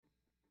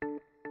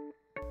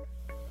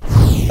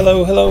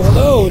Hello, hello,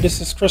 hello.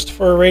 This is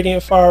Christopher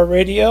Radiant Fire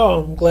Radio.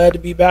 I'm glad to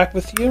be back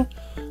with you.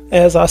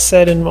 As I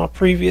said in my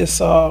previous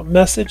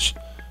message,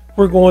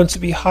 we're going to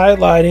be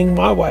highlighting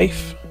my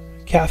wife,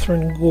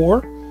 Catherine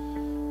Gore.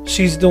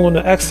 She's doing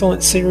an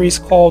excellent series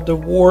called The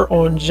War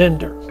on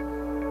Gender.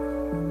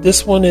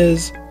 This one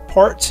is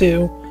part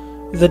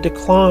 2, The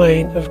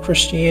Decline of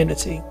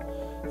Christianity.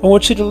 I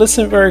want you to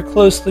listen very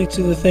closely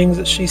to the things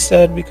that she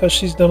said because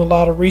she's done a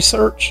lot of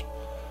research.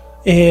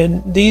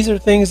 And these are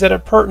things that are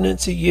pertinent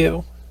to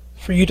you,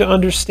 for you to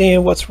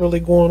understand what's really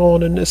going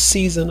on in this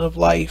season of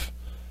life.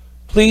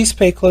 Please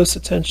pay close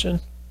attention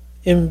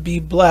and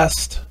be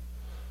blessed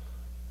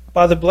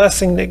by the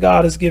blessing that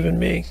God has given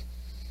me.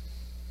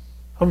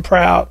 I'm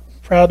proud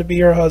to be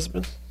your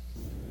husband.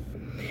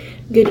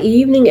 Good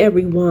evening,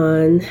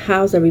 everyone.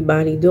 How's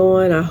everybody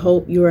doing? I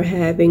hope you are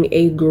having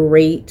a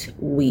great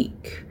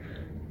week.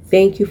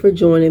 Thank you for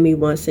joining me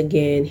once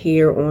again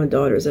here on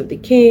Daughters of the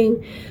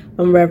King.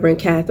 I'm Reverend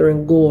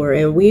Catherine Gore,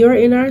 and we are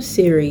in our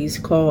series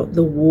called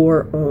The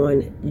War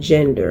on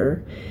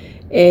Gender.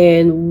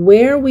 And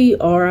where we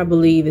are, I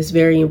believe, is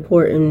very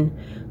important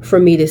for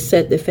me to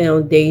set the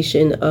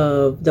foundation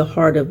of the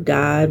heart of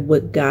God,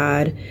 what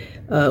God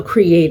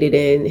created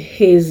in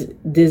his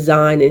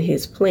design and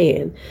his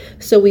plan.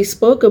 So we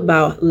spoke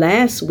about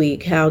last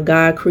week how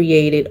God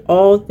created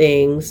all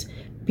things,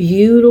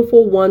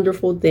 beautiful,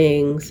 wonderful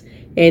things,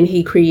 and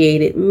he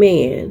created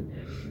man.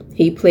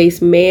 He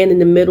placed man in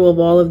the middle of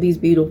all of these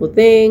beautiful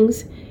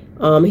things.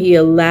 He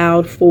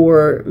allowed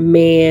for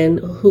man,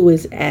 who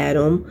is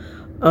Adam,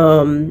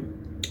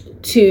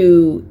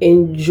 to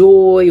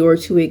enjoy or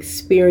to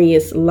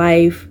experience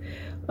life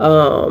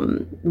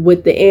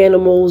with the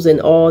animals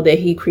and all that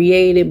he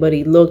created, but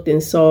he looked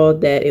and saw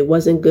that it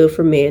wasn't good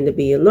for man to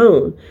be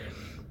alone.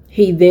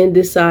 He then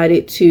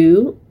decided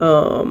to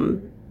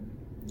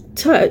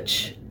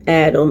touch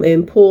Adam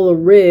and pull a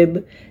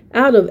rib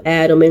out of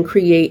Adam and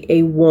create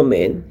a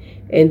woman.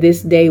 And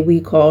this day we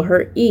call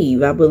her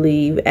Eve. I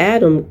believe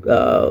Adam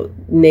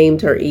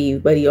named her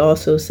Eve, but he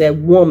also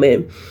said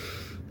woman.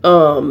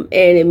 And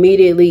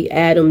immediately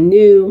Adam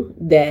knew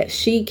that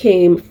she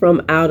came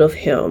from out of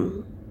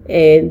him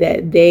and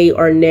that they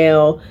are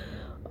now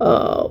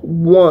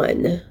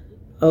one.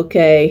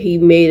 Okay, he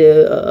made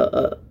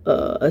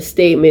a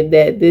statement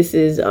that this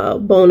is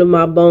bone of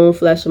my bone,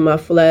 flesh of my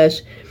flesh.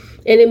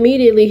 And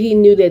immediately he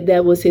knew that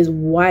that was his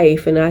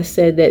wife. And I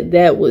said that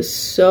that was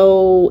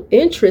so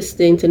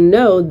interesting to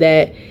know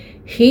that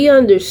he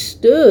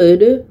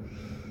understood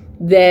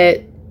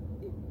that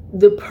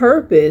the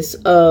purpose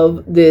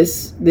of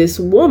this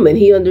woman,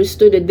 he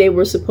understood that they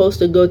were supposed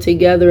to go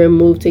together and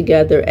move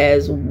together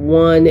as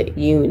one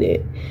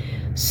unit.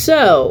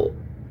 So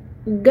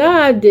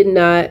God did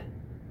not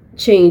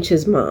change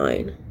his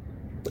mind.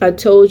 I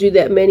told you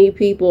that many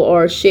people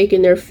are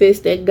shaking their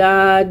fist at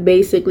God,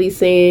 basically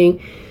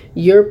saying,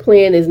 your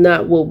plan is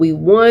not what we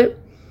want.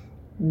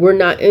 We're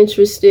not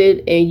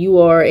interested, and you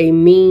are a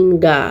mean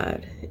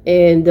God.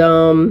 And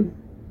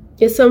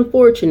it's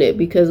unfortunate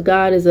because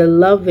God is a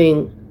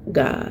loving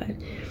God.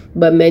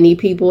 But many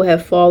people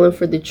have fallen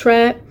for the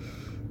trap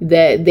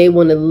that they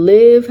want to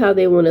live how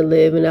they want to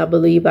live. And I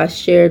believe I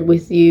shared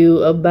with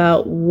you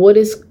about what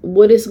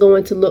is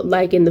going to look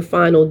like in the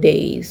final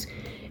days.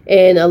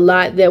 And a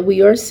lot that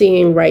we are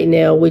seeing right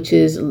now, which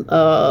is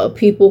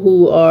people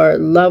who are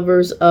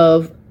lovers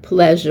of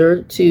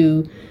pleasure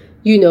to,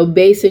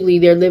 basically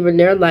they're living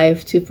their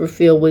life to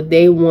fulfill what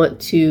they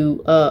want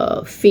to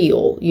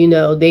feel.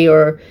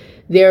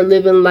 They're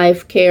living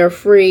life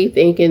carefree,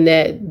 thinking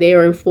that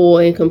they're in full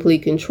and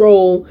complete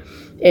control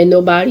and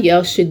nobody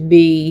else should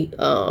be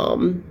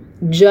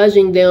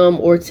judging them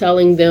or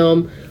telling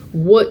them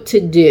what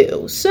to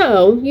do.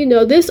 So,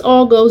 this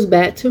all goes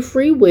back to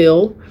free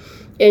will,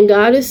 and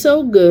God is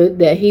so good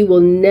that he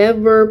will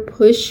never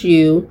push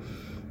you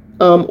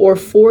or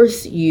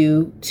force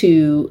you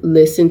to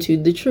listen to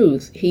the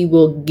truth. He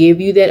will give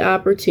you that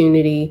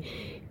opportunity,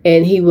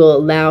 and he will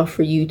allow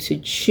for you to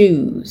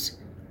choose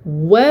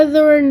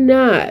whether or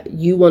not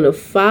you want to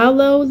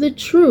follow the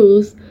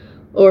truth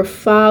or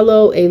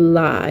follow a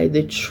lie.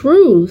 The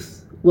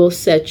truth will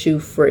set you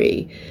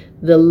free.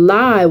 The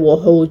lie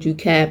will hold you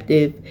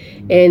captive,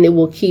 and it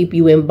will keep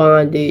you in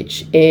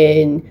bondage,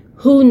 and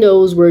who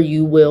knows where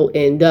you will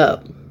end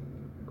up.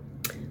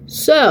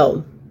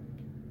 So,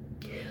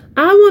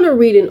 I want to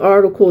read an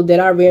article that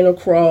I ran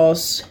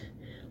across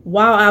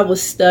while I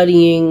was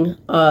studying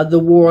the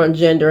war on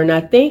gender. And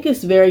I think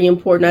it's very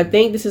important. I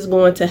think this is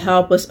going to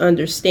help us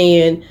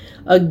understand,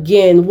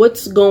 again,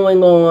 what's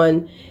going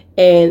on.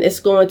 And it's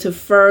going to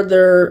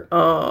further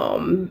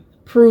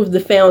prove the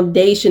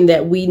foundation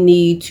that we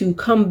need to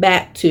come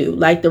back to,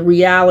 like the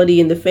reality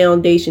and the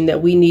foundation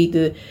that we need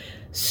to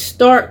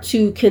start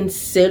to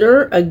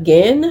consider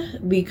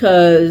again,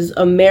 because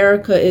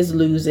America is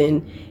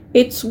losing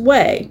its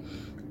way.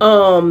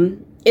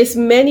 It's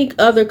many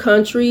other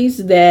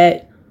countries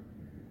that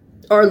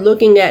are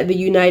looking at the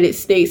United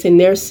States and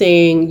they're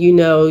saying,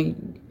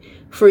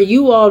 for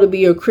you all to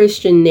be a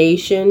Christian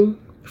nation,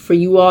 for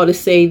you all to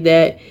say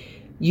that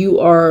you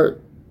are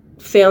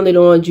founded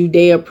on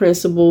Judea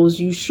principles,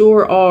 you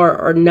sure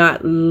are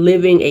not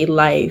living a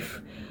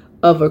life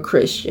of a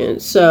Christian.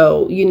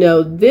 So,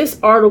 this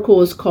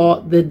article is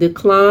called The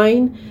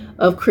Decline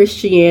of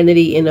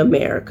Christianity in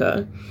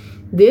America.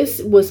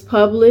 This was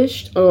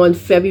published on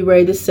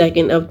February the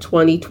 2nd of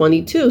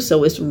 2022.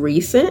 So it's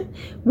recent,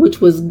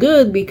 which was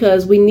good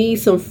because we need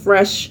some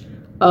fresh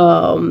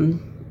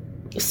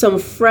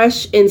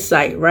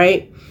insight,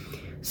 right?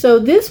 So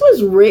this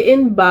was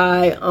written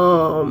by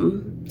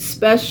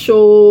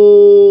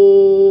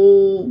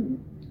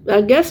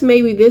I guess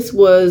maybe this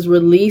was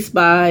released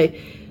by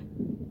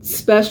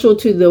Special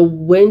to the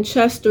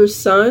Winchester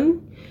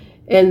Sun,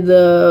 and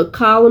the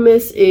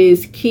columnist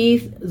is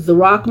Keith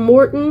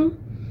Throckmorton.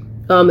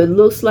 It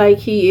looks like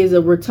he is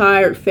a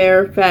retired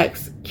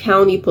Fairfax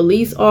County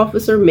police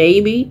officer,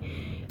 maybe.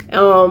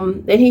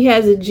 And he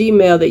has a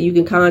Gmail that you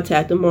can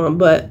contact him on.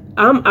 But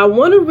I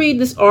want to read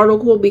this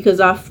article because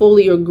I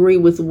fully agree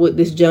with what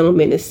this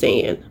gentleman is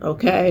saying,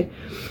 okay?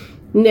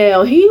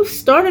 Now, he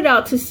started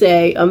out to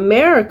say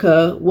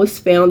America was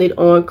founded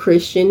on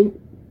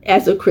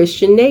as a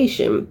Christian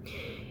nation,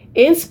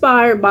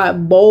 inspired by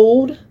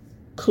bold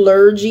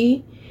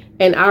clergy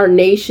and our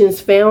nation's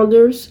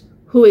founders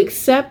who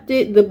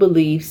accepted the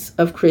beliefs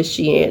of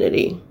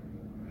Christianity.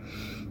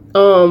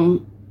 A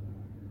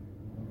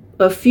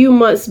few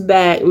months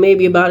back,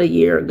 maybe about a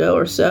year ago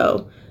or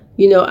so,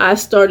 I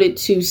started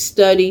to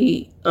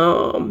study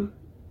a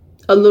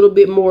little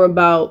bit more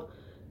about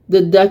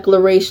the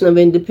Declaration of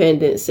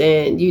Independence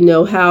and,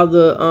 how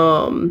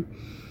the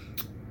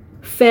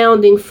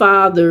founding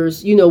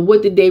fathers,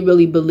 what did they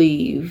really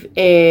believe?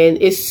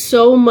 And it's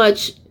so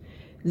much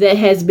that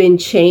has been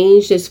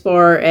changed as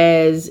far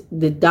as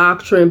the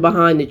doctrine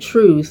behind the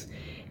truth.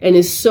 And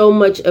there's so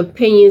much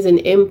opinions and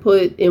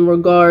input in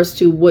regards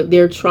to what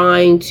they're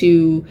trying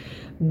to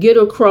get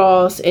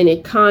across. And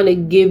it kind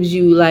of gives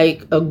you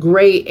like a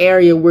gray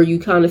area where you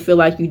kind of feel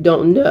like you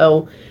don't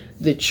know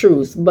the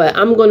truth. But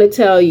I'm going to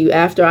tell you,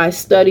 after I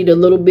studied a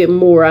little bit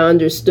more, I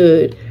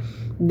understood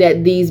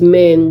that these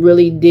men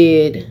really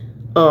did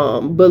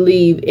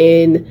believe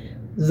in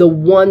the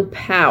one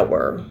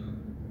power,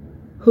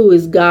 who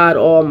is God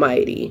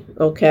Almighty,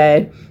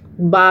 okay?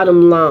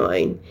 Bottom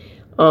line,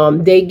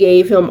 they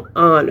gave him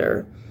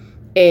honor.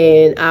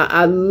 And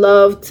I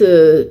love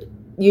to,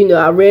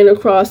 I ran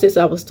across this.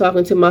 I was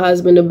talking to my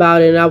husband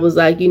about it, and I was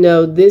like,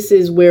 this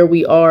is where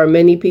we are.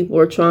 Many people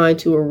are trying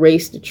to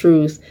erase the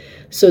truth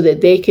so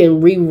that they can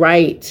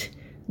rewrite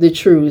the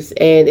truth,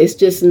 and it's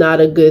just not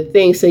a good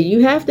thing. So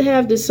you have to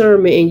have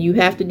discernment, and you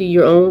have to do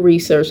your own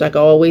research, like I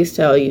always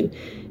tell you.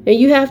 And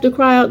you have to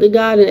cry out to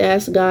God and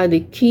ask God to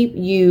keep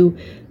you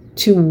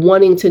to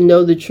wanting to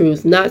know the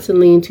truth, not to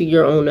lean to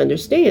your own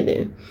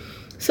understanding.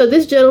 So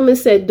this gentleman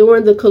said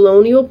during the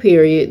colonial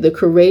period, the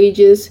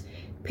courageous,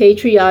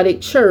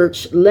 patriotic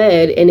church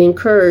led and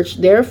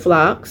encouraged their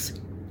flocks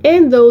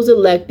and those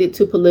elected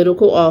to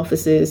political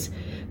offices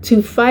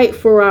to fight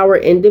for our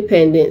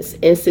independence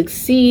and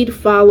succeed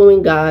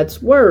following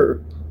God's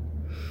word.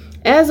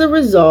 As a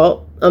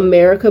result,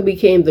 America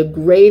became the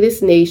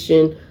greatest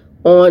nation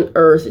on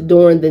earth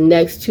during the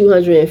next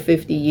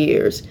 250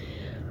 years.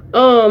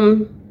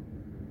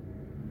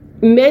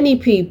 Many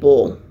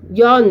people,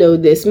 y'all know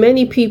this,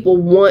 many people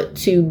want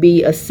to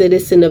be a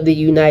citizen of the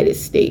United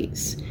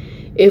States.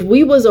 If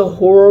we was a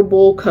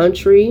horrible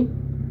country,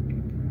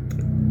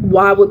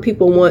 why would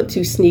people want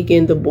to sneak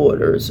in the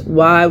borders?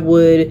 Why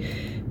would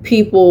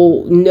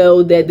people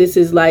know that this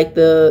is like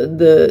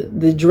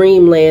the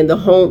dreamland, the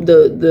home,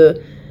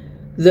 the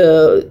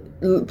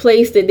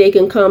place that they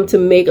can come to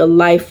make a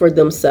life for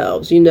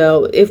themselves?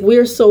 If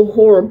we're so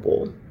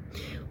horrible,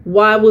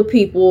 why would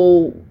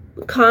people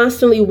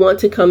constantly want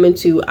to come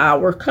into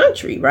our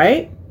country,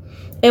 right?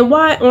 And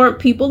why aren't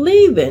people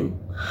leaving?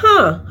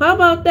 How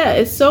about that?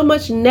 It's so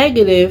much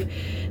negative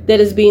that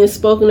is being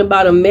spoken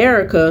about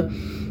America,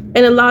 and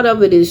a lot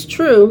of it is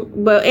true,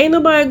 but ain't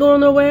nobody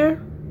going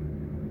nowhere.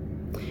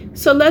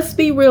 So let's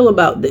be real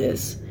about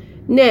this.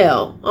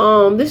 Now,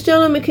 this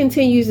gentleman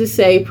continues to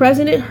say,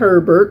 President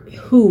Herbert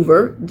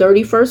Hoover,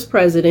 31st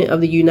President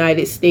of the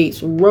United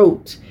States,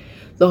 wrote,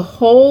 "The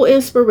whole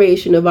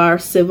inspiration of our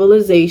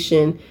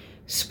civilization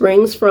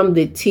springs from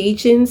the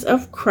teachings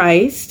of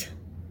Christ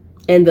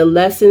and the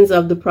lessons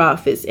of the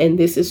prophets." And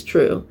this is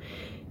true.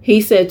 He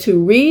said to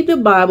read the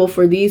Bible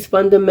for these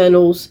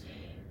fundamentals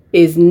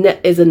is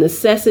a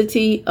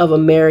necessity of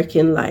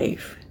American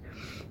life.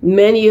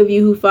 Many of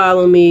you who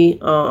follow me,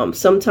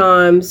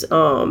 sometimes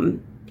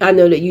I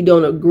know that you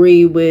don't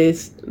agree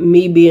with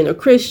me being a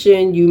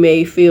Christian. You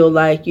may feel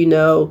like, you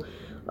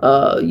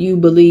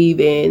believe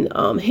in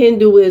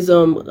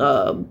Hinduism,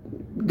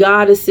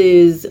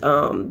 goddesses,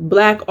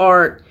 black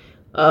art,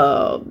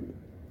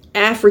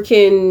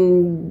 African,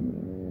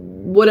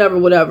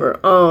 whatever.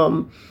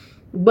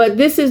 But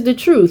this is the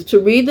truth. To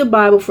read the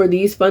Bible for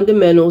these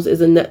fundamentals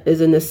is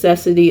a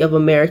necessity of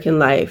American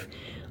life.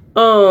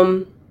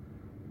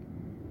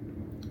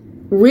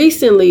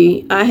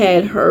 Recently, I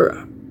had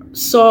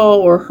saw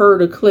or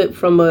heard a clip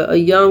from a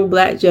young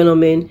black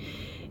gentleman,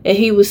 and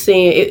he was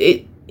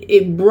saying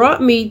it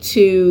brought me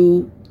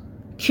to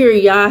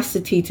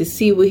curiosity to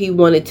see what he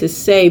wanted to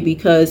say,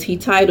 because he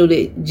titled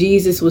it,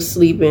 Jesus Was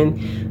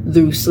Sleeping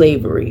Through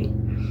Slavery.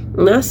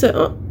 And I said,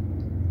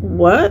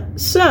 what?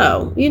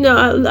 So,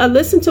 I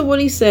listened to what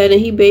he said, and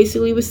he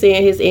basically was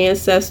saying his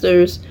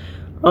ancestors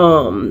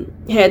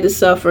had to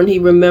suffer, and he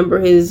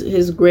remembered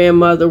his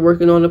grandmother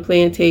working on a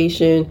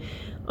plantation,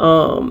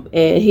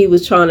 and he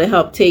was trying to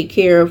help take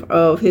care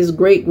of his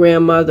great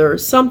grandmother or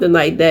something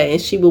like that,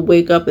 and she would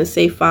wake up and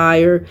say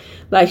fire,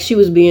 like she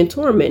was being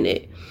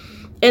tormented.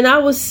 And I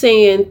was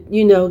saying,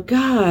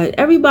 God,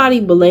 everybody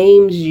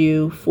blames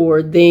you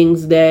for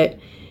things that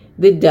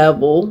the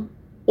devil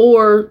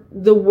or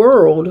the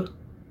world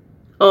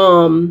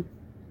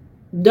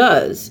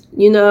does,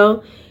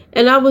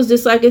 and I was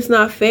just like, it's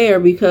not fair,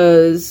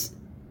 because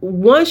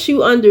once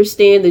you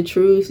understand the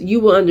truth, you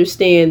will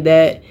understand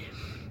that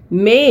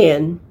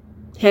man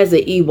has an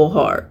evil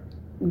heart.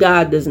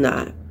 God does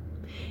not.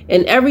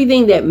 And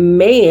everything that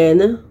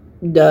man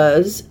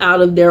does out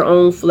of their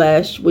own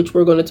flesh, which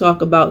we're going to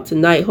talk about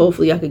tonight,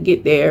 hopefully I could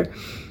get there,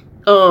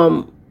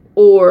 or,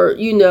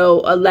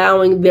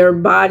 allowing their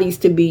bodies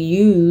to be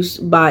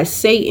used by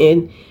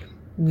Satan,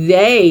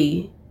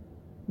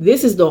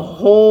 this is the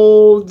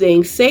whole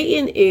thing.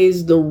 Satan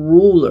is the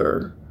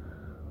ruler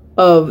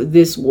of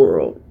this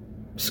world.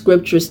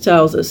 Scriptures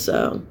tells us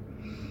so.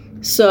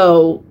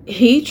 So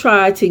he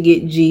tried to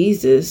get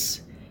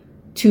Jesus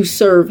to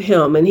serve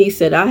him. And he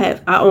said,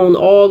 I own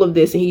all of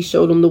this. And he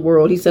showed him the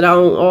world. He said, I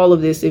own all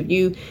of this. If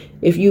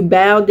you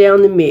bow down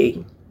to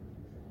me,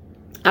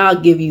 I'll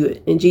give you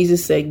it. And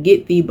Jesus said,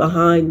 get thee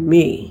behind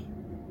me.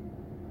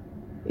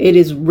 It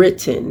is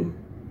written,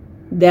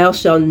 thou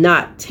shalt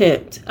not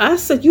tempt. I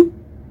said, you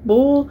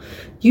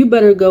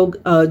better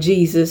go,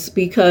 Jesus,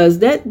 because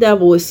that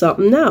devil is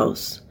something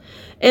else.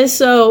 And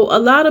so a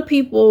lot of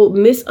people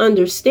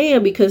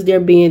misunderstand because they're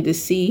being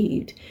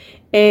deceived,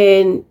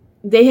 and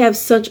they have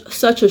such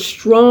a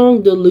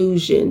strong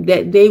delusion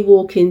that they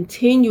will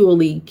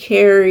continually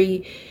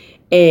carry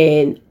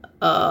and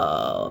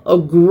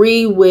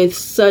agree with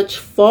such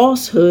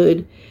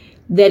falsehood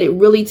that it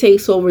really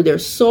takes over their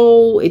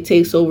soul, it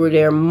takes over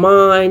their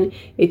mind,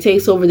 it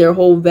takes over their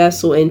whole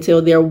vessel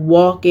until they're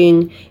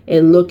walking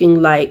and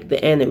looking like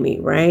the enemy,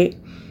 right?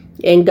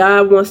 And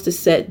God wants to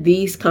set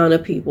these kind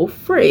of people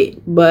free,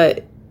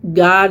 but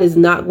God is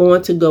not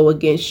going to go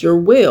against your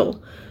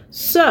will.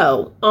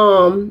 So,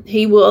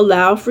 he will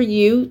allow for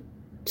you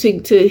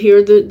to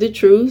hear the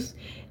truth,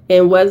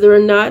 and whether or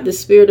not the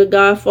Spirit of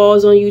God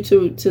falls on you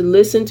to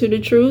listen to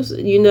the truth,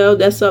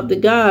 that's up to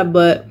God.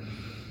 But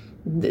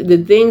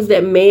the things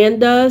that man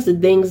does, the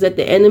things that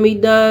the enemy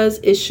does,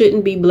 it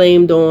shouldn't be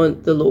blamed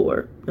on the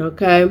Lord.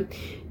 Okay.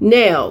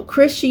 Now,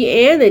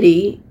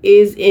 Christianity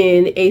is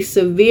in a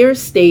severe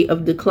state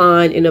of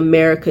decline in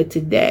America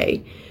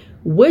today,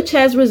 which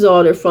has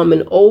resulted from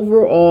an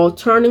overall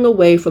turning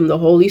away from the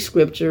Holy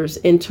Scriptures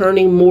and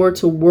turning more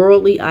to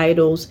worldly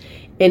idols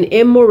and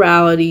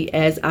immorality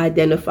as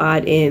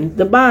identified in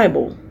the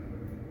Bible.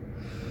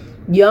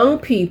 Young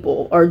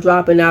people are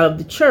dropping out of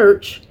the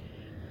church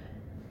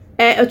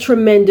at a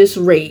tremendous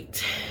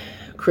rate.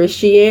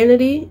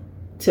 Christianity,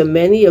 to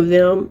many of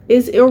them,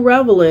 is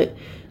irrelevant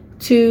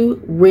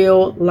to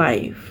real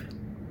life.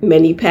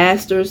 Many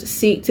pastors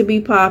seek to be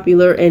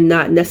popular and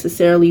not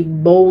necessarily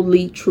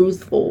boldly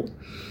truthful.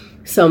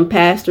 Some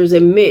pastors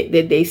admit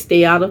that they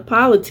stay out of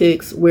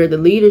politics where the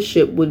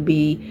leadership would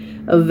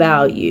be of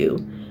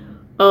value.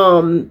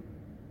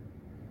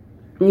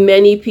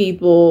 Many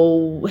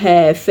people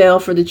have fell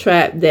for the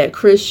trap that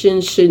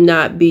Christians should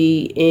not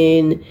be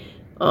in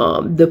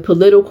the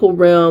political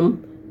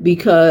realm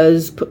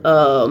because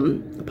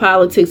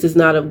politics is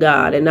not of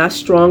God. And I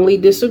strongly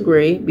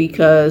disagree,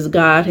 because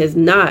God has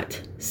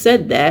not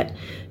said that.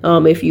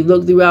 If you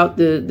look throughout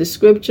the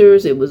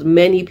scriptures, it was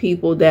many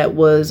people that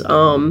was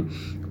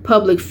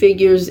public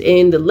figures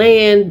in the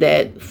land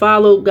that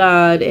followed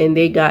God, and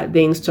they got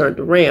things turned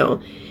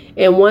around.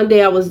 And one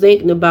day I was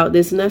thinking about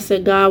this, and I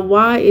said, God,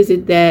 why is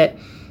it that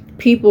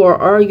people are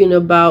arguing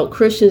about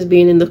Christians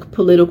being in the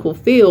political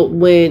field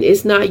when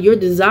it's not your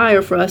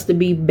desire for us to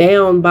be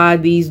bound by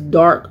these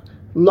dark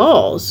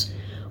laws?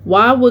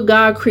 Why would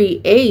God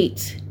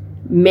create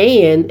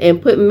man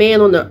and put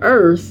man on the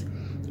earth,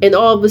 and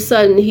all of a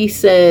sudden he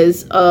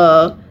says,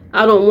 I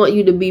don't want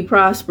you to be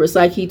prosperous,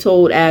 like he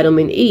told Adam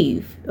and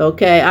Eve.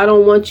 Okay, I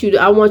want you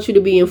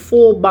to be in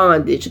full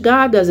bondage.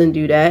 God doesn't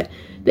do that.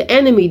 The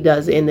enemy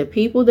does it. And the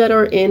people that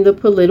are in the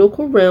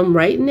political realm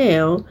right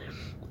now,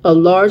 a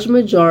large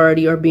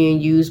majority are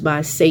being used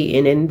by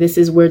Satan. And this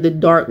is where the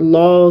dark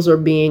laws are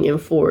being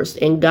enforced.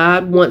 And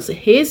God wants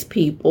his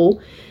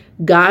people,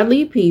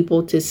 godly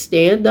people, to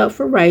stand up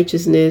for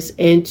righteousness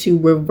and to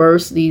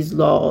reverse these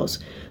laws.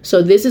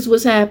 So this is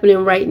what's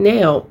happening right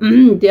now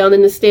down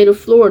in the state of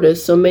Florida.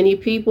 So many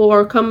people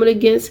are coming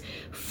against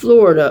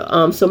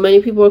Florida. So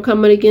many people are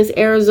coming against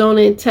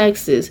Arizona and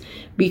Texas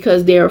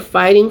because they are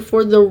fighting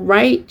for the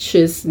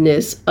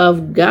righteousness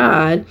of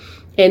God,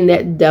 and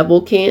that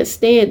devil can't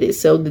stand it.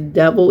 So the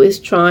devil is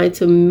trying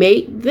to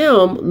make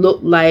them look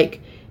like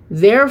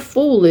They're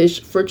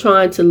foolish for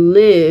trying to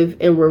live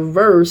and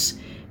reverse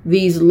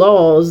these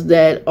laws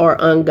that are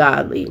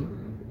ungodly.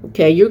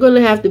 Okay, you're going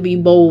to have to be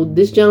bold.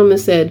 This gentleman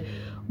said,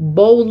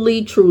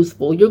 boldly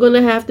truthful. You're going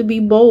to have to be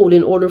bold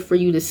in order for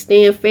you to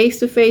stand face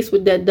to face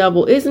with that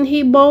devil. Isn't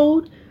he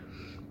bold?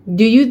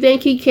 Do you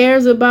think he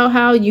cares about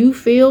how you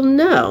feel?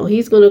 No,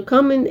 he's going to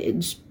come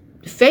in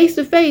face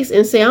to face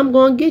and say, I'm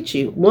going to get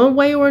you one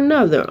way or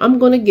another. I'm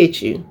going to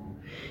get you.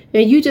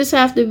 And you just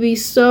have to be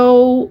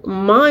so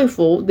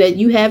mindful that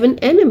you have an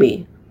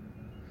enemy,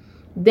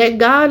 that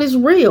God is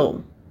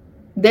real,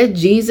 that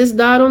Jesus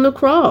died on the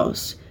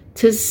cross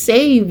to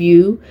save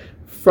you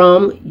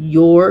from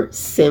your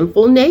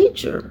sinful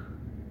nature.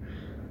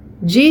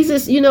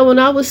 Jesus, when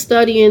I was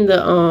studying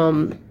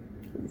the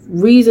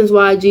reasons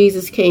why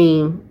Jesus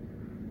came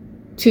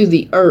to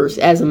the earth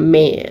as a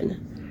man,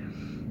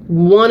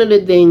 one of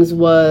the things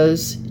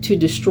was to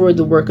destroy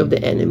the work of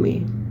the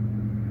enemy.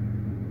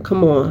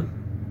 Come on.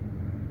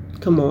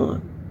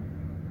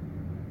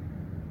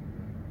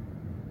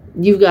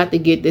 You've got to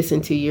get this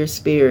into your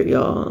spirit,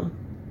 y'all.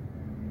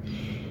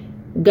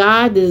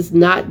 God does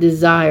not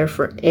desire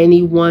for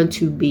anyone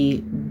to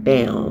be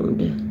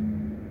bound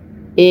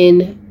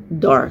in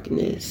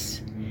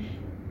darkness.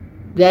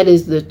 That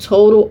is the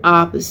total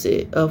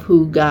opposite of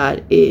who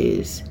God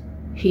is.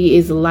 He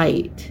is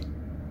light.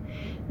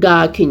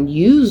 God can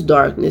use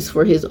darkness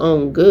for his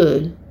own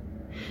good,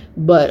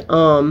 but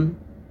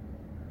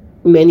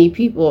many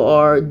people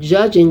are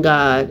judging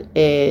God,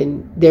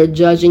 and they're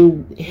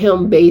judging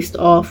him based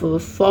off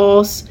of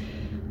false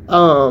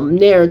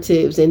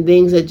narratives and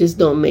things that just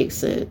don't make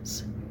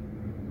sense.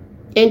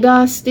 And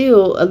God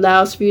still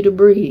allows for you to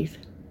breathe.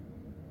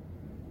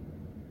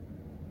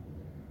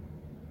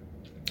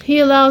 He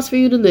allows for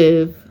you to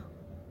live,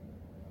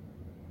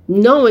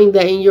 knowing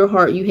that in your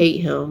heart you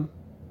hate him,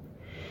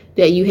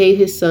 that you hate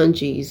his son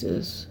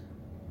Jesus.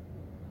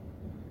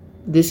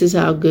 This is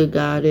how good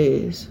God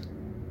is.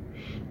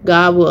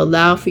 God will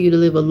allow for you to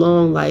live a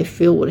long life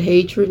filled with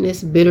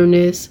hatredness,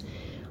 bitterness,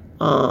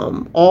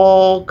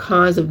 all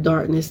kinds of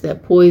darkness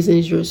that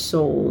poisons your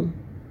soul.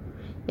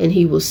 And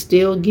he will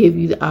still give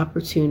you the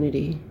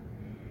opportunity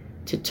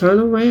to turn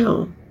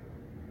around.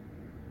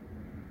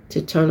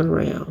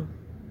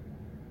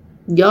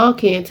 Y'all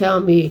can't tell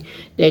me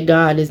that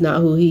God is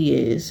not who he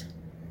is.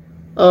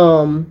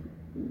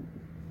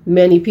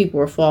 Many people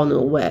are falling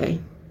away.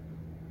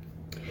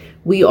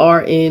 We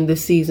are in the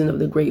season of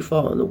the great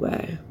falling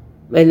away.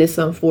 And it's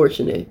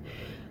unfortunate.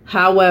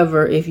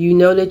 However, if you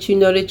know that you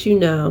know that you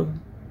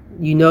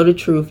know the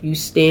truth, you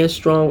stand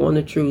strong on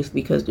the truth,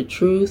 because the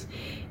truth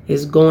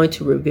is going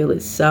to reveal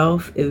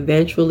itself.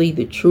 Eventually,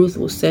 the truth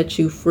will set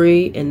you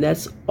free, and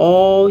that's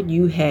all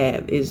you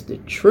have is the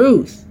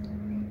truth.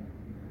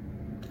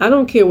 I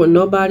don't care what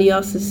nobody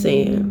else is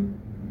saying.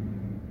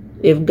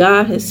 If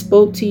God has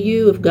spoke to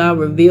you, if God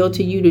revealed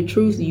to you the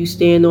truth, you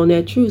stand on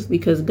that truth,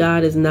 because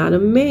God is not a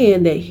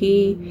man that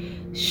he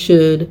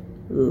should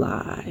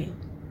lie.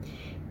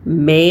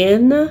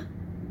 Man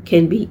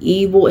can be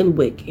evil and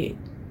wicked,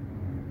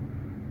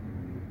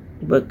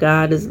 but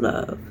God is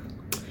love.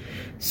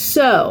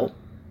 So,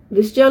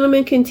 this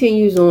gentleman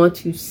continues on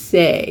to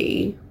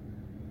say,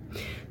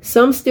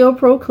 some still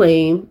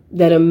proclaim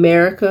that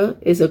America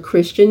is a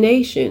Christian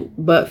nation,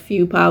 but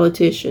few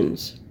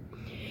politicians.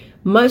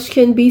 Much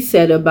can be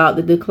said about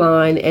the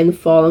decline and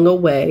falling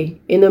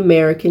away in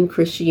American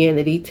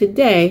Christianity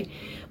today,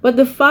 but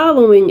the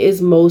following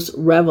is most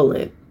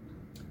relevant.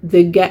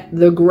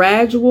 The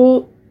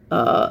gradual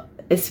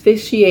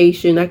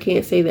asphyxiation, I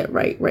can't say that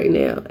right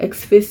now,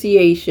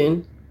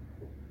 asphyxiation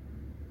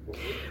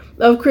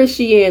of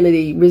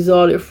Christianity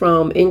resulted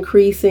from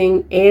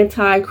increasing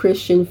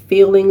anti-Christian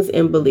feelings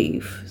and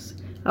beliefs.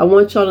 I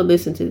want y'all to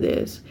listen to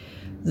this.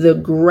 The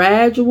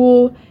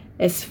gradual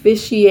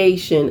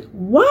asphyxiation.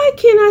 Why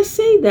can't I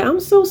say that? I'm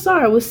so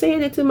sorry. I was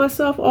saying it to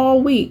myself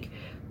all week.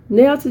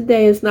 Now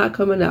today it's not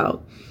coming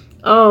out.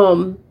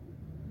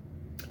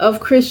 Of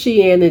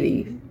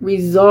Christianity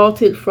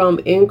resulted from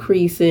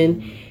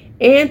increasing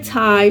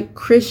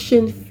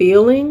anti-Christian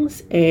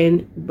feelings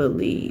and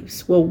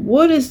beliefs. Well,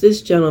 what is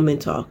this gentleman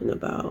talking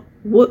about?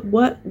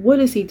 What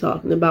is he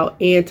talking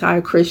about?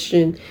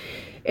 Anti-Christian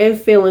and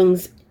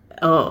feelings,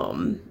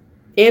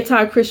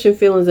 anti-Christian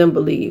feelings and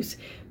beliefs.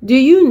 Do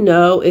you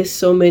know it's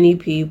so many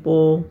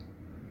people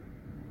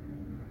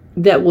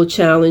that will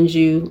challenge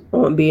you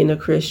on being a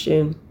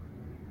Christian?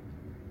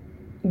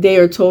 They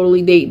are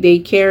totally, they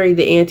carry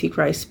the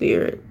Antichrist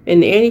spirit.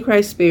 And the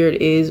Antichrist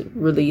spirit is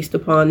released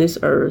upon this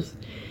earth.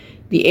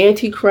 The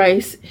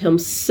Antichrist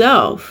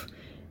himself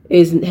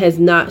has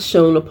not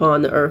shown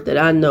upon the earth that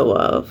I know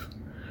of.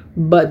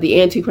 But the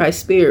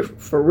Antichrist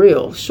spirit, for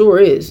real, sure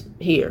is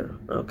here.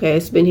 Okay,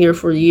 it's been here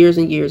for years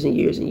and years and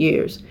years and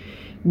years.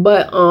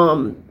 But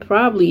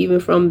probably even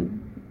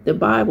from the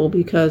Bible,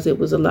 because it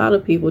was a lot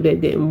of people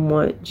that didn't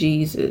want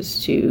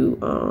Jesus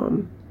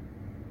to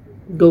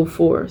go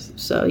forth.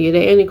 So yeah,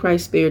 the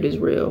Antichrist spirit is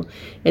real.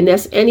 And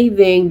that's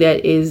anything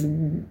that is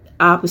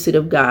opposite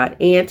of God.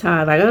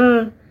 Anti, like,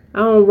 I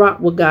don't rock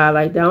with God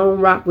like that. I don't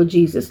rock with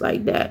Jesus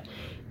like that.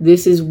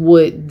 this is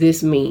what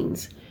this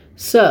means.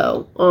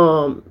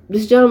 So,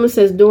 this gentleman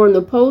says, during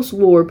the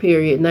post-war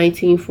period,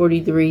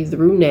 1943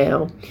 through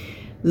now,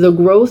 the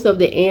growth of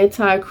the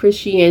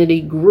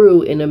anti-Christianity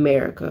grew in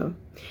America.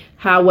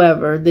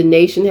 However, the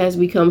nation has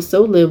become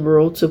so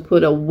liberal to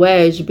put a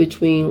wedge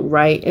between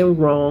right and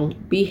wrong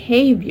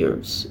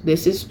behaviors.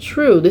 This is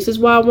true. This is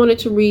why I wanted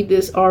to read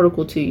this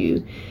article to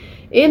you.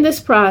 In this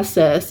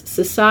process,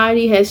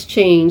 society has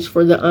changed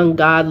for the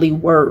ungodly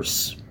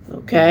worse.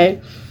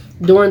 Okay?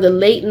 During the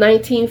late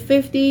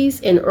 1950s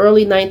and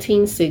early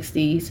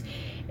 1960s,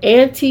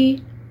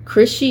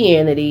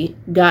 anti-Christianity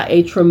got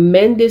a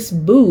tremendous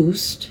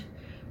boost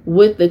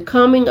with the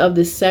coming of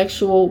the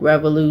sexual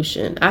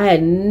revolution. I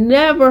had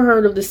never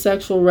heard of the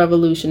sexual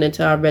revolution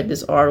until I read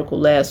this article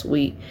last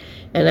week.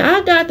 And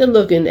I got to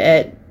looking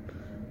at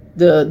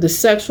the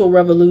sexual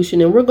revolution,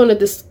 and we're going to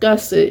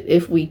discuss it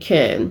if we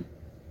can.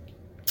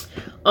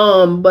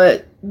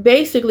 But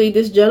basically,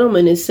 this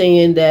gentleman is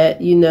saying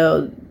that,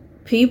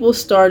 people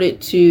started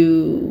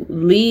to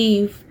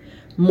leave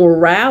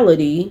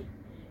morality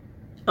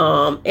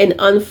and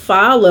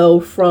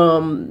unfollow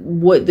from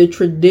what the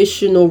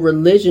traditional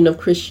religion of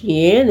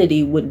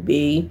Christianity would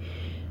be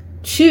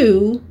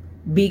to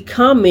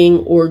becoming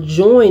or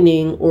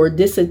joining or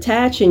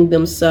disattaching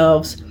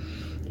themselves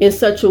in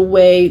such a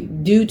way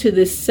due to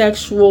this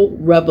sexual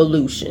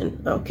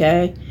revolution.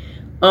 Okay.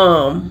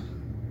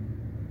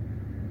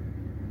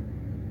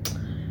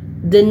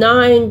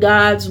 Denying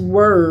God's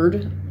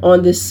word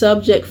on the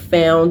subject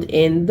found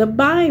in the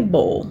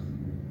Bible.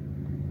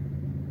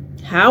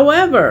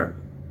 However,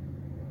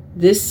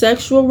 this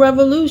sexual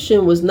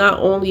revolution was not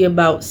only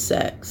about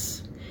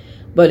sex,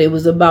 but it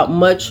was about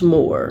much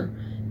more.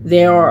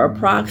 There are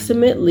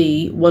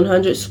approximately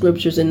 100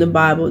 scriptures in the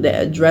Bible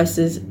that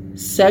addresses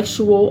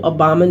sexual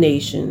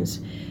abominations.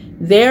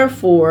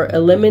 Therefore,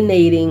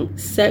 eliminating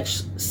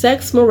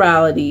sex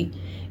morality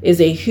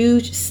is a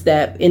huge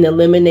step in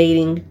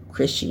eliminating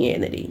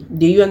Christianity.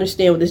 Do you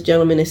understand what this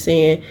gentleman is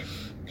saying?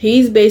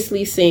 He's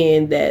basically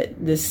saying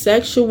that the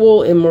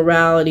sexual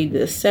immorality,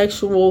 the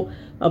sexual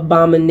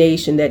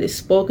abomination that is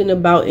spoken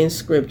about in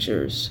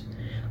scriptures,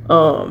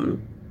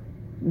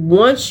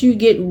 once you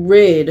get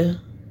rid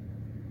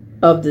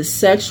of the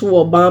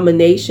sexual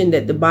abomination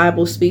that the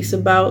Bible speaks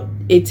about,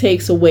 it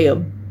takes away a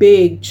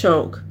big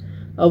chunk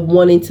of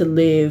wanting to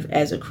live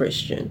as a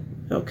Christian.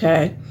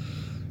 Okay?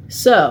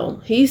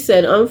 So he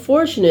said,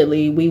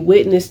 unfortunately, we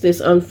witness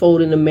this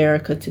unfold in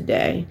America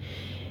today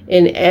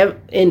in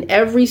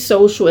every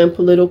social and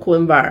political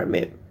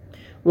environment.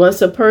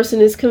 Once a person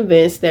is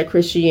convinced that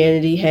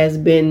Christianity has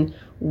been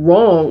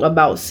wrong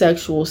about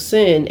sexual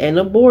sin and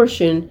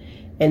abortion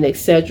and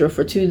etc.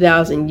 for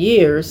 2,000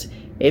 years,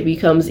 it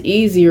becomes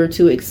easier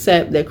to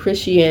accept that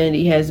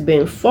Christianity has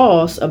been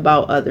false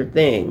about other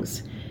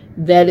things.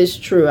 That is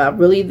true. I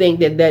really think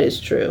that is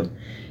true.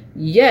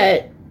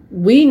 Yet,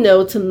 we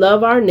know to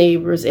love our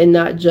neighbors and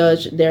not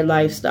judge their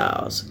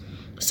lifestyles.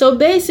 So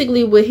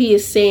basically what he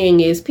is saying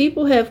is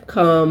people have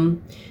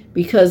come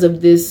because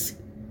of this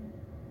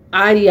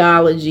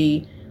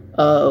ideology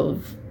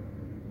of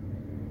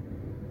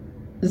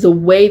the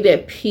way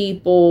that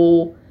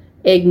people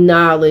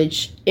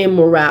acknowledge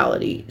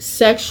immorality,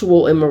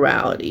 sexual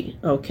immorality.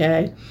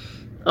 Okay.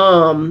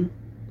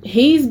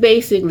 He's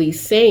basically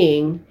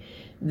saying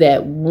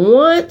that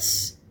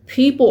once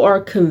people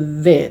are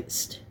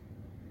convinced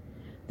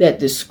that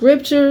the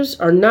scriptures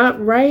are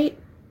not right,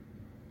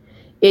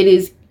 it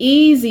is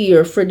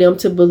easier for them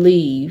to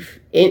believe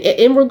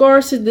in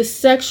regards to the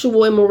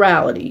sexual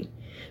immorality,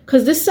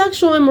 because the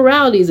sexual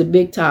immorality is a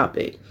big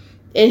topic.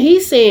 And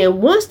he's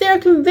saying once they're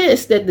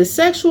convinced that the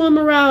sexual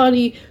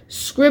immorality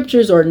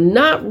scriptures are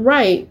not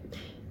right,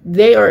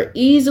 they are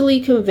easily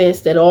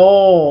convinced that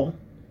all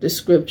the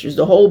scriptures,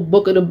 the whole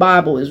book of the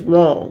Bible is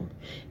wrong.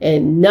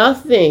 And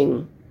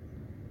nothing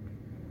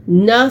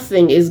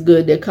is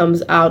good that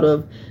comes out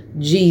of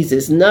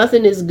Jesus.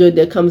 Nothing is good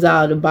that comes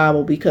out of the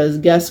Bible, because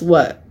guess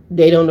what?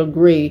 They don't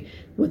agree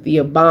with the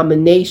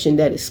abomination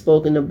that is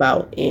spoken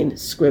about in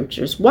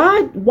scriptures.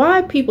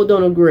 Why people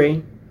don't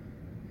agree?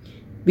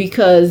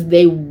 Because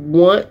they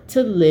want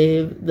to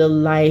live the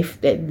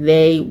life that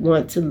they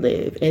want to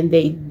live, and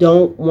they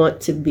don't want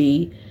to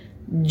be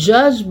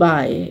judged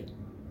by it.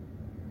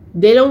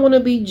 They don't want to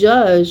be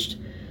judged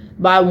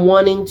by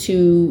wanting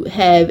to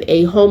have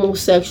a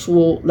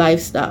homosexual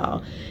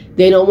lifestyle.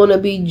 They don't want to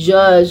be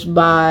judged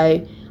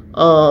by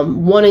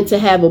wanting to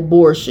have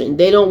abortion.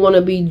 They don't want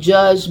to be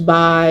judged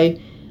by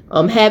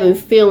having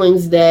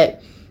feelings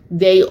that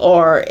they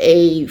are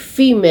a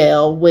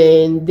female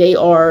when they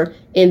are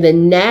in the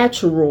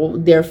natural,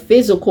 their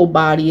physical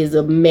body is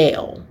a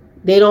male.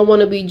 They don't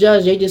want to be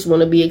judged. They just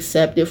want to be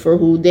accepted for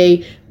who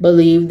they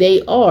believe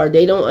they are.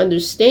 They don't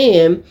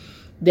understand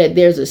that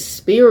there's a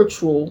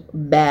spiritual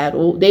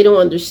battle. They don't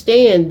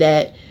understand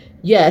that,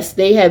 yes,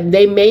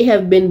 they may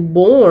have been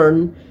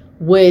born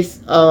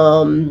with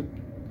a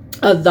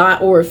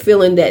thought or a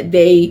feeling that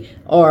they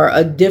are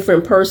a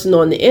different person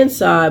on the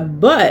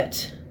inside,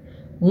 but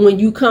when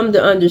you come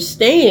to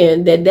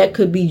understand that that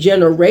could be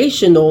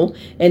generational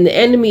and the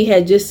enemy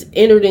had just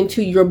entered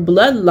into your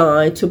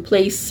bloodline to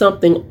place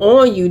something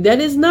on you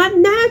that is not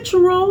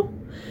natural,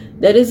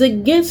 that is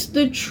against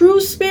the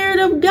true spirit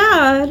of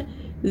God,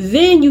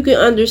 then you can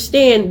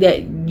understand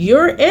that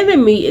your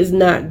enemy is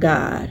not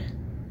God.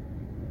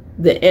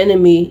 The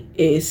enemy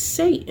is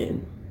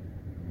Satan.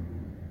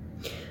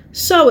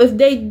 So if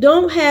they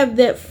don't have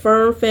that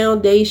firm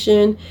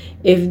foundation,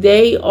 if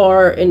they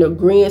are in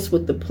agreement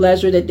with the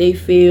pleasure that they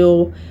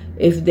feel,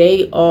 if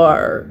they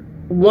are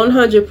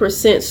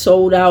 100%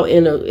 sold out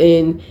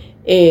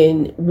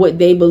in what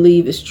they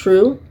believe is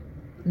true,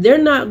 they're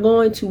not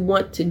going to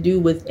want to do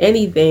with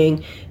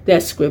anything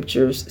that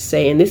scriptures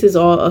say. And this is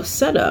all a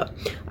setup.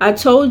 I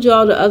told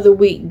y'all the other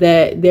week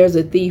that there's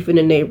a thief in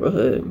the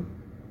neighborhood,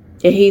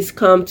 and he's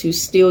come to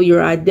steal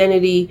your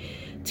identity,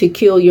 to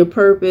kill your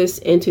purpose,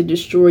 and to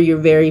destroy your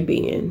very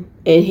being.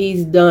 And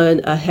he's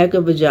done a heck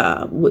of a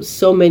job with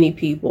so many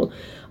people.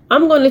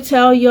 I'm going to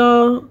tell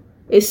y'all,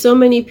 it's so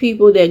many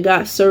people that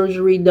got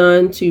surgery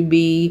done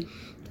to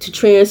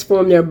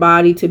transform their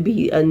body to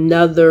be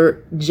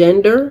another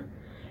gender,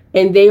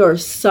 and they are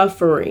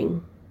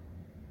suffering.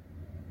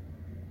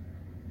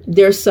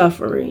 They're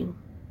suffering.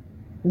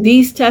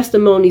 These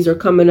testimonies are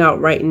coming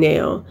out right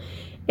now,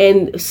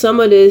 and some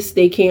of this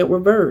they can't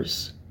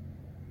reverse.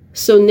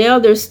 So now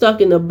they're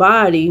stuck in the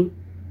body.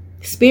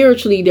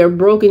 Spiritually, they're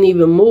broken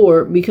even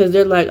more because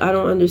they're like, I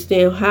don't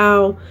understand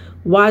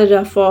why did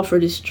I fall for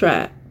this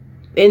trap?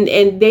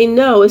 And they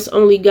know it's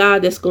only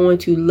God that's going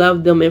to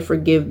love them and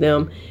forgive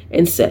them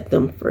and set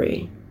them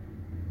free.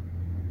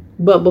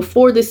 But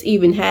before this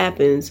even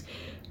happens,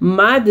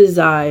 my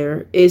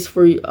desire is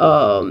for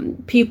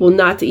people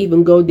not to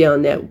even go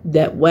down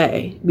that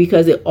way,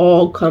 because it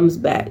all comes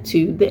back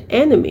to the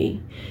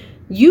enemy.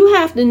 You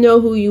have to know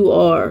who you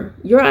are.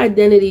 Your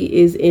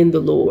identity is in the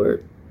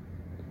Lord.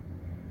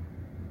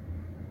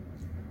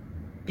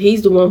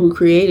 He's the one who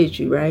created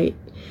you, right?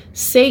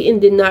 Satan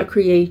did not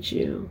create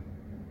you.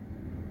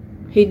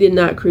 He did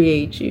not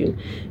create you.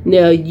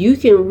 Now, you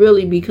can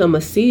really become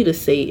a seed of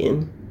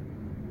Satan,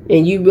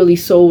 and you really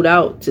sold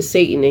out to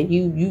Satan, and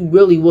you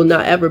really will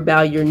not ever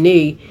bow your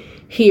knee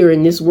here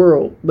in this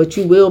world, but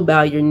you will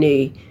bow your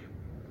knee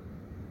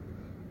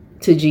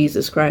to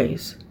Jesus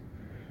Christ.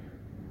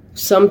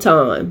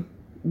 Sometime,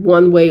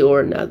 one way or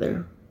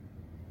another.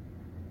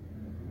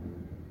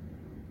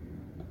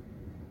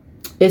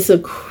 It's a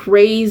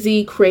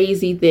crazy,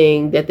 crazy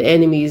thing that the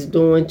enemy is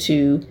doing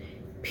to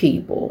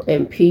people.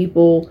 And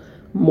people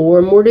more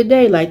and more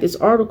today, like this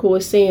article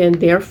is saying,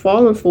 they're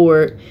falling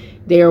for it.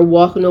 They are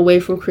walking away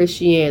from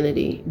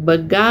Christianity.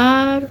 But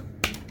God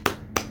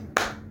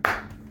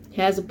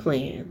has a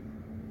plan.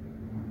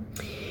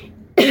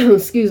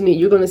 Excuse me,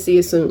 you're going to see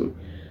it soon.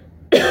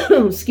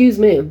 Excuse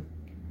me.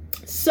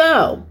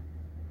 So,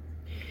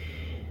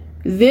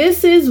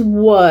 this is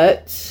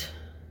what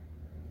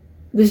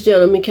this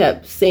gentleman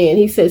kept saying.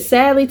 He said,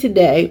 sadly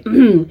today,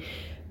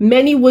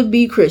 many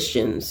would-be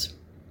Christians,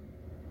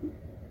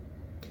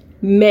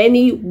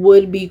 lacking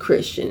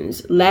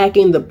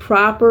the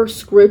proper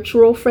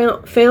scriptural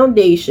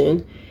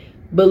foundation,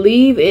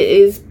 believe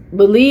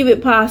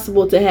it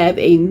possible to have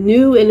a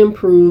new and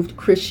improved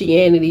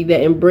Christianity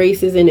that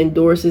embraces and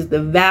endorses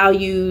the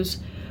values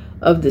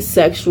of the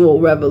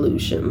sexual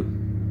revolution.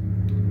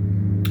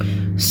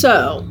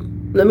 So,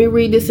 let me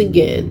read this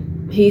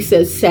again. He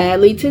says,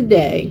 sadly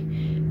today,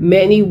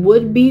 many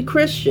would-be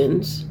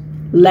Christians,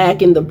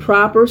 lacking the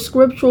proper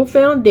scriptural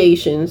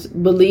foundations,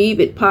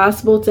 believe it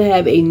possible to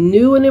have a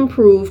new and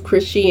improved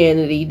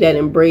Christianity that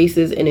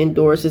embraces and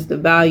endorses the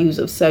values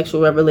of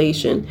sexual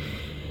revelation.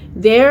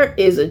 There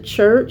is a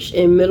church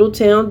in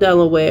Middletown,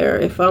 Delaware,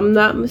 if I'm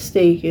not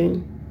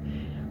mistaken,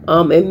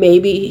 and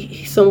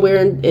maybe somewhere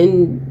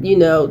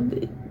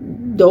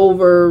in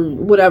Dover,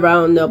 whatever, I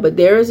don't know, but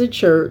there is a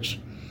church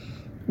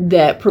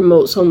that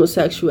promotes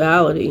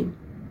homosexuality.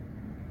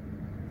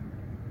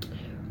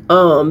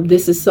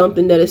 This is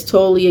something that is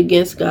totally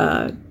against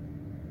God.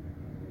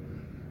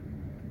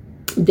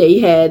 They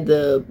had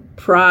the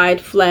pride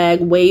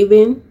flag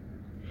waving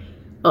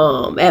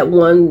at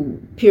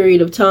one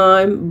period of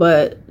time,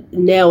 but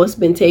now it's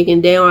been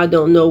taken down. I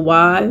don't know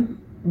why,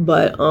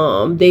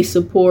 but they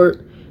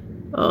support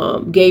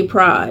gay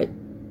pride.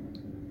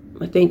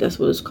 I think that's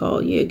what it's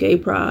called. Yeah, gay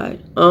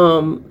pride.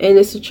 And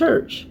it's a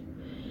church.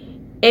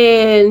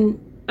 And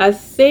I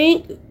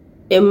think,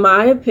 in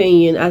my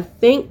opinion, I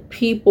think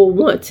people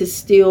want to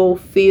still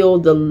feel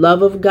the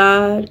love of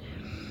God,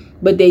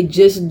 but they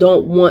just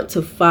don't want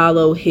to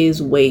follow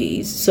his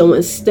ways. So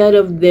instead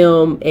of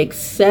them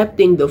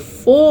accepting the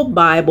full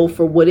Bible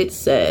for what it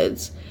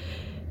says,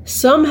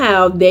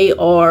 somehow they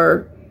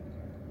are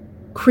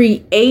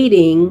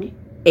creating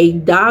a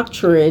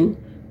doctrine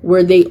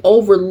where they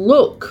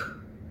overlook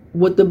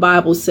what the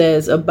Bible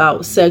says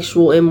about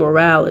sexual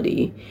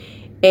immorality.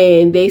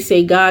 And they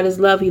say, God is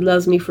love. He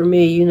loves me for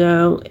me,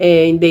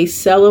 and they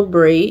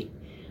celebrate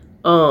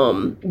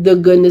the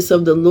goodness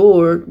of the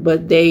Lord,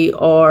 but they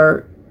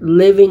are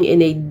living in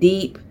a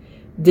deep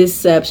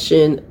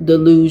deception,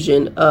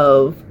 delusion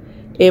of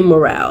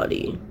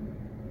immorality.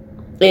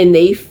 And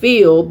they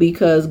feel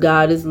because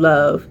God is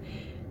love,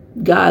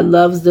 God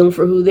loves them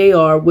for who they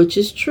are, which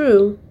is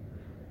true.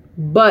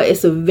 But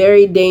it's a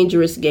very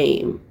dangerous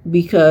game,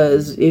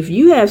 because if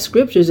you have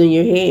scriptures in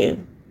your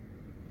hand,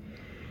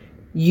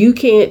 you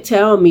can't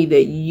tell me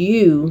that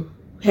you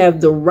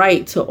have the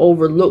right to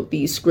overlook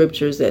these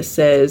scriptures that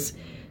says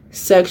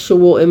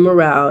sexual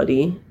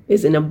immorality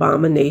is an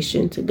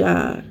abomination to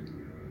God.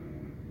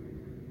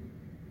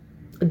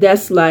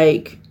 That's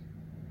like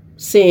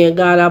saying,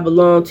 God, I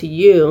belong to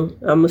you.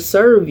 I'm going to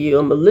serve you.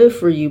 I'm going to live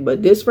for you.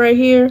 But this right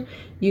here,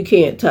 you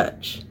can't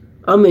touch.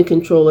 I'm in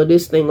control of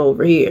this thing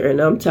over here. And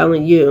I'm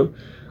telling you,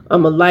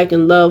 I'm going to like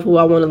and love who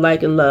I want to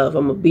like and love.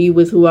 I'm going to be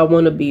with who I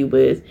want to be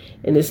with.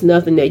 And there's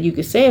nothing that you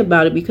can say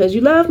about it because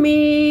you love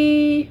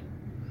me.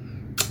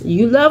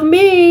 You love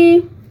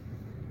me.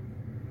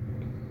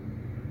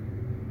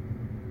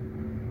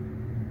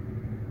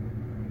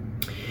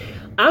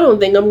 I don't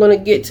think I'm going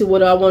to get to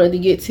what I wanted to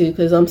get to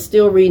because I'm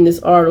still reading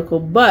this article,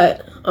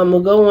 but I'm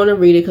going to go on and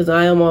read it because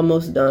I am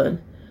almost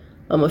done.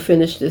 I'm going to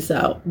finish this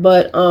out.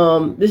 But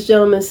this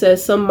gentleman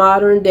says some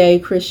modern day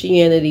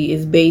Christianity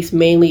is based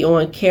mainly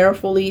on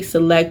carefully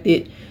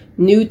selected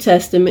New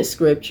Testament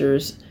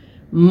scriptures,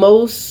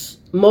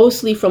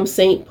 mostly from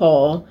St.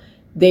 Paul.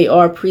 They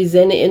are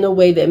presented in a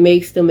way that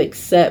make them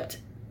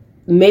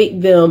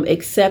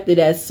accepted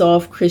as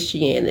soft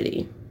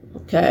Christianity.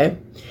 Okay.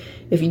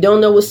 If you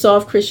don't know what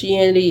soft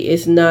Christianity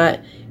is, not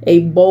a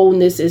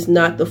boldness, it's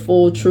not the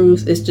full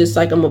truth. It's just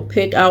like I'm going to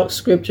pick out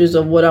scriptures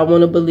of what I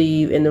want to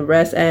believe and the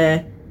rest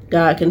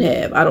God can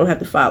have. I don't have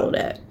to follow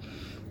that.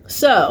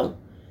 So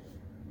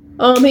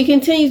he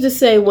continues to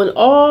say, when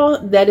all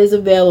that is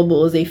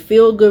available is a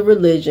feel-good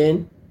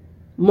religion,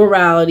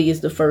 morality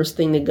is the first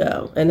thing to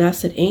go. And I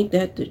said, ain't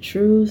that the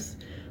truth?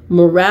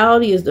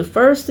 Morality is the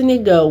first thing to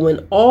go.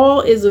 When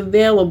all is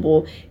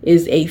available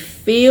is a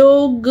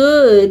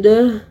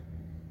feel-good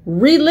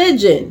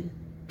religion,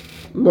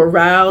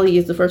 morality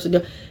is the first to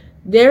go.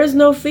 There is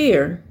no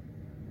fear.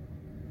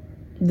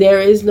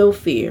 There is no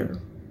fear.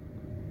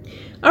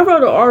 I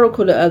wrote an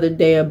article the other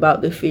day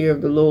about the fear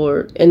of the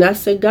Lord. And I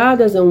said, God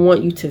doesn't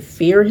want you to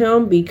fear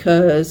him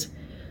because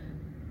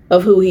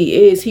of who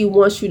he is. He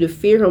wants you to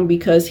fear him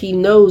because he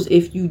knows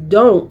if you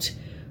don't,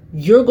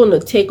 you're going to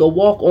take a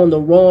walk on the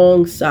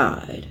wrong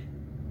side.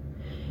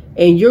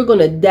 And you're going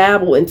to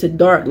dabble into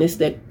darkness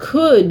that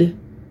could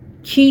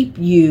keep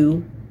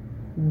you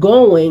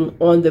going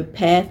on the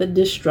path of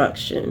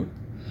destruction.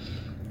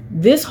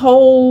 This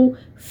whole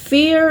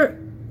fear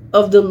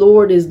of the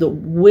Lord is the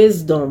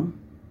wisdom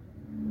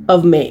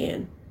of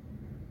man.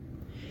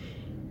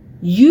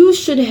 You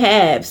should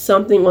have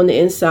something on the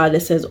inside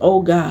that says,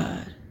 oh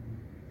God,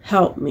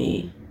 help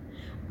me.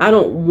 I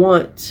don't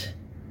want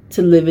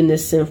to live in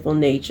this sinful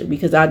nature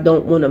because I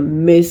don't want to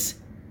miss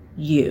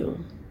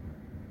you.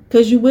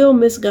 Because you will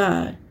miss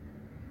God.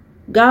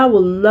 God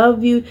will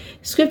love you.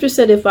 Scripture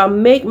said, if I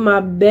make my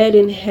bed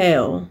in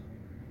hell,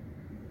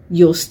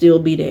 you'll still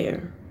be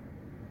there.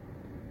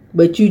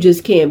 But you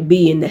just can't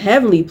be in the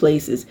heavenly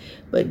places.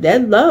 But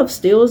that love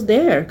still is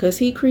there because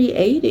he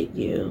created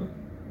you.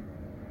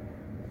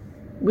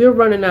 We're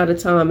running out of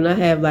time and I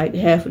have like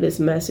half of this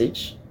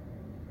message.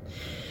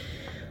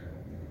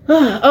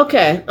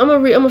 Okay, I'm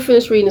gonna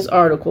finish reading this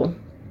article.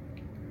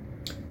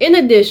 In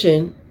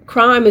addition,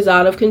 crime is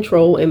out of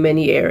control in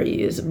many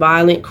areas.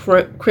 Violent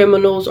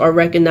criminals are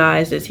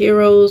recognized as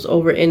heroes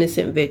over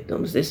innocent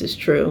victims. This is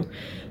true.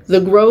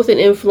 The growth and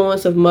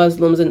influence of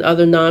Muslims and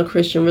other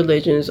non-Christian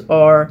religions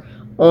are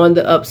on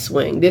the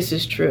upswing. This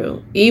is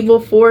true. Evil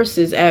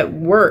forces at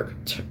work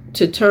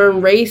to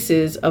turn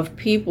races of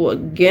people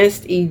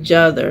against each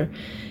other.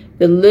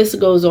 The list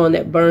goes on.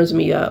 That burns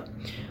me up.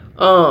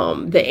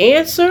 The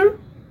answer,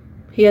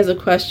 he has a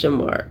question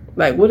mark.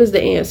 Like, what is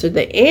the answer?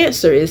 The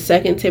answer is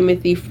 2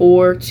 Timothy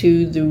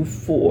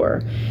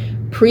 4:2-4.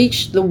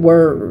 Preach the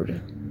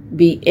word.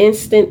 Be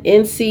instant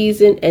in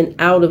season and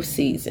out of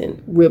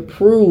season.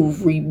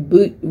 Reprove,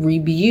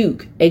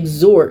 rebuke,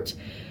 exhort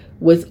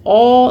with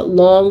all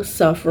long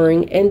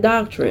suffering and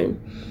doctrine.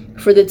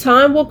 For the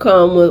time will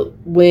come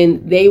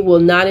when they will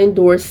not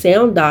endure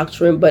sound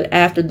doctrine, but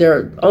after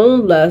their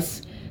own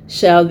lusts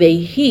shall they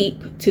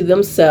heap to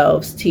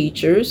themselves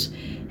teachers,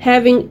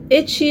 having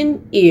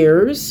itching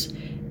ears,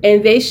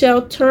 and they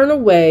shall turn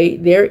away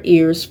their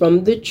ears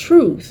from the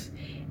truth,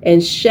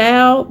 and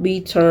shall be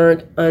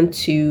turned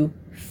unto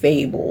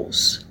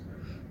fables.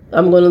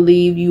 I'm going to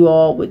leave you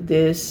all with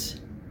this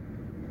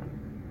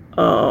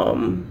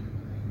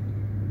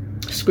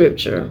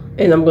scripture,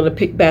 and I'm going to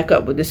pick back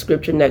up with this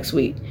scripture next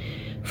week.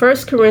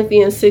 1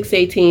 Corinthians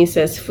 6:18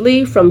 says,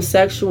 flee from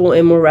sexual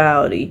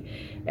immorality.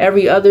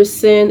 Every other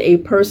sin a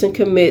person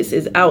commits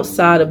is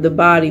outside of the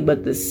body,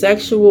 but the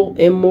sexual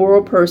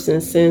immoral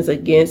person sins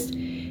against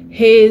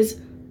his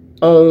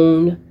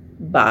own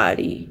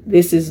body.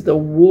 This is the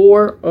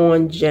war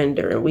on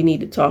gender, and we need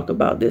to talk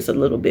about this a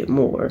little bit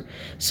more.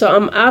 So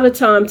I'm out of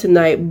time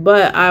tonight,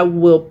 but I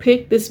will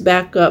pick this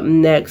back up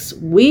next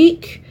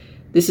week.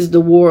 This is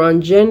the war on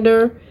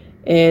gender,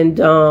 and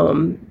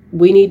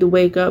We need to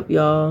wake up,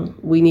 y'all.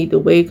 We need to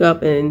wake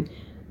up and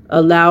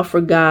allow for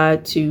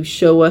God to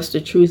show us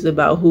the truth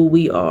about who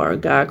we are.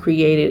 God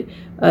created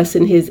us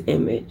in his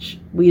image.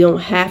 We don't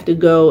have to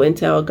go and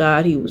tell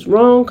God he was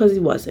wrong, because he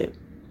wasn't.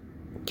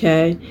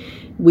 Okay?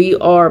 We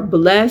are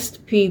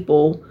blessed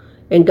people,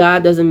 and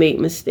God doesn't make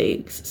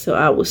mistakes. So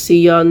I will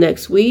see y'all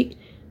next week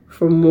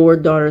for more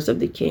Daughters of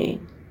the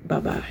King.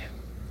 Bye-bye.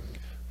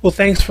 Well,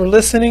 thanks for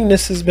listening.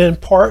 This has been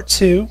part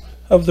 2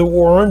 of The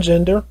War on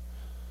Gender.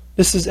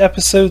 This is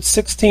episode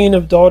 16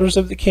 of Daughters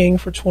of the King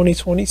for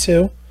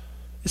 2022.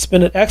 It's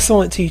been an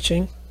excellent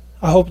teaching.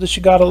 I hope that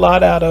you got a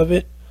lot out of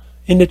it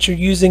and that you're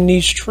using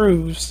these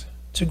truths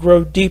to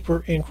grow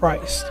deeper in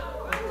Christ.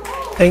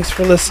 Thanks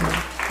for listening.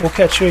 We'll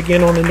catch you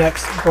again on the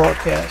next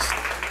broadcast.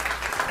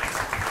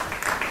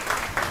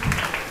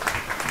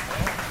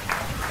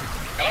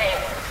 Hello?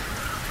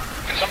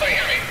 Can somebody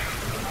hear me?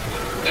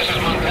 This is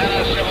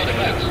Montana Civil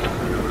Defense.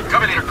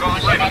 Cover leader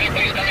calling Raven. Somebody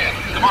please come in.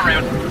 Come on,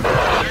 Raven.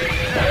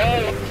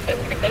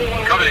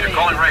 Cover leader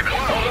calling Raven.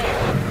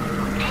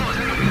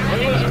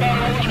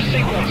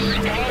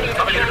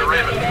 Cover leader to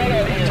Raven.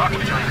 Talk to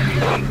me.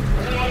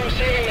 Anyone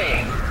receiving me?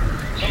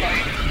 Somebody.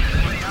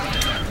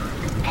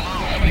 Hello?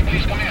 Somebody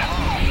please come in.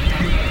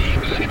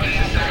 Is anybody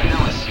out there?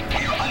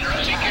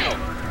 CQ.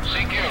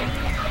 CQ.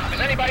 Is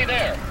anybody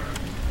there?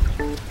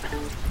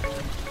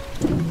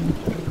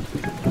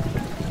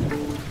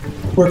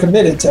 We're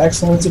committed to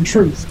excellence and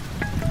truth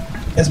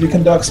as we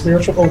conduct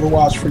spiritual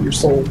overwatch for your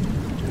soul.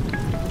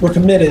 We're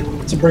committed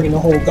to bringing the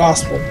whole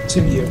gospel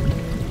to you.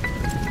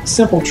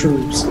 Simple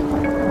truths,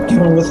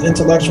 given with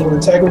intellectual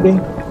integrity,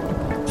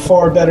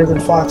 far better than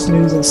Fox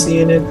News and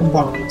CNN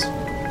combined.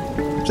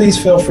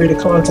 Please feel free to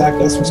contact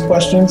us with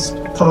questions,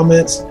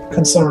 comments,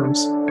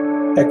 concerns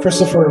at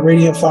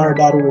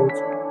Christopher@radiantfire.org.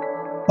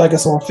 Like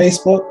us on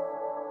Facebook,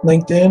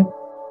 LinkedIn,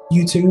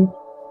 YouTube,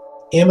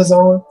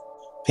 Amazon,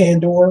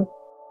 Pandora,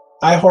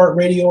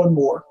 iHeartRadio, and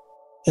more.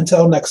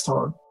 Until next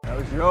time. That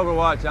was your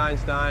Overwatch,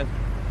 Einstein.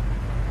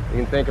 You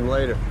can thank him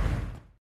later.